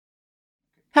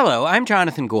Hello, I'm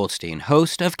Jonathan Goldstein,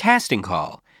 host of Casting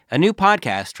Call, a new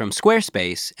podcast from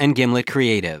Squarespace and Gimlet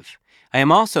Creative. I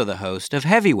am also the host of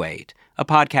Heavyweight, a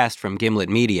podcast from Gimlet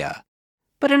Media.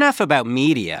 But enough about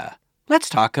media. Let's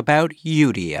talk about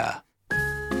Udia.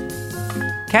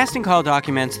 Casting Call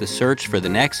documents the search for the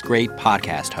next great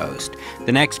podcast host,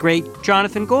 the next great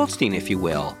Jonathan Goldstein, if you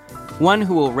will, one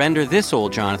who will render this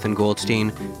old Jonathan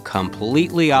Goldstein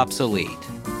completely obsolete.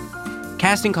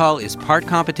 Casting Call is part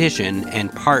competition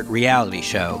and part reality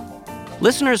show.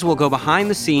 Listeners will go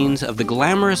behind the scenes of the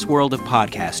glamorous world of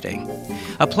podcasting,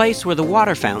 a place where the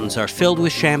water fountains are filled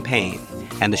with champagne,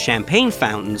 and the champagne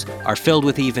fountains are filled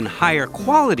with even higher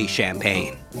quality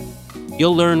champagne.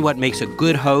 You'll learn what makes a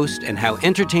good host and how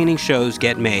entertaining shows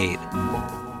get made.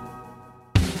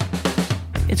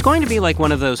 It's going to be like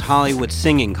one of those Hollywood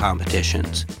singing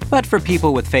competitions, but for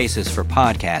people with faces for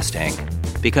podcasting.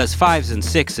 Because 5s and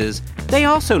 6s, they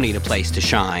also need a place to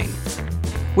shine.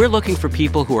 We're looking for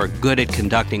people who are good at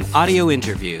conducting audio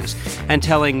interviews and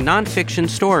telling nonfiction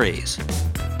stories.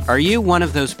 Are you one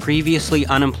of those previously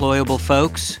unemployable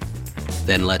folks?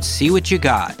 Then let's see what you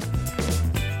got.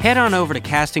 Head on over to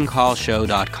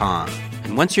castingcallshow.com,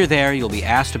 and once you're there, you'll be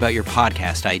asked about your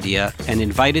podcast idea and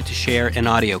invited to share an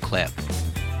audio clip.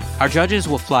 Our judges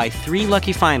will fly 3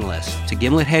 lucky finalists to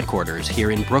Gimlet headquarters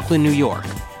here in Brooklyn, New York.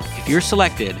 If you're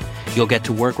selected, you'll get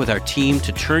to work with our team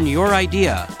to turn your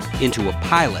idea into a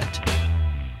pilot.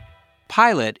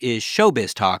 Pilot is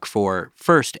showbiz talk for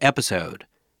first episode.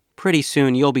 Pretty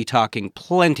soon you'll be talking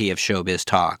plenty of showbiz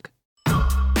talk.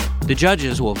 The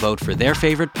judges will vote for their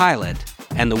favorite pilot,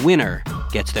 and the winner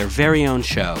gets their very own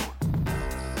show.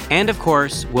 And of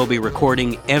course, we'll be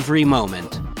recording every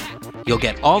moment. You'll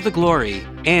get all the glory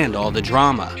and all the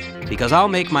drama, because I'll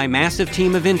make my massive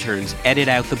team of interns edit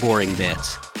out the boring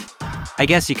bits. I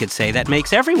guess you could say that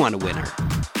makes everyone a winner.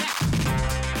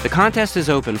 The contest is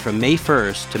open from May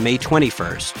 1st to May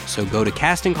 21st, so go to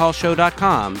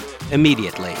castingcallshow.com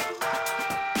immediately.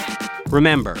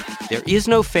 Remember, there is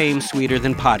no fame sweeter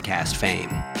than podcast fame.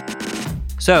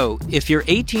 So, if you're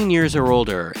 18 years or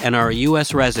older and are a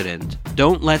U.S. resident,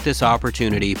 don't let this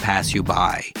opportunity pass you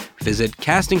by. Visit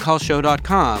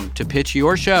castingcallshow.com to pitch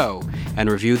your show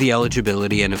and review the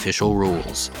eligibility and official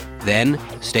rules. Then,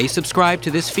 stay subscribed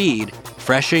to this feed,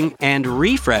 freshing and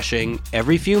refreshing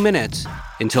every few minutes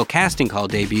until Casting Call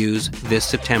debuts this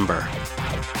September.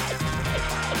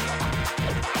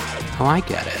 Oh, I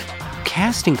get it.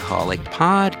 Casting Call, like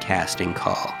podcasting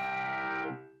call.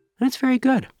 And it's very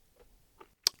good.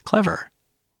 Clever.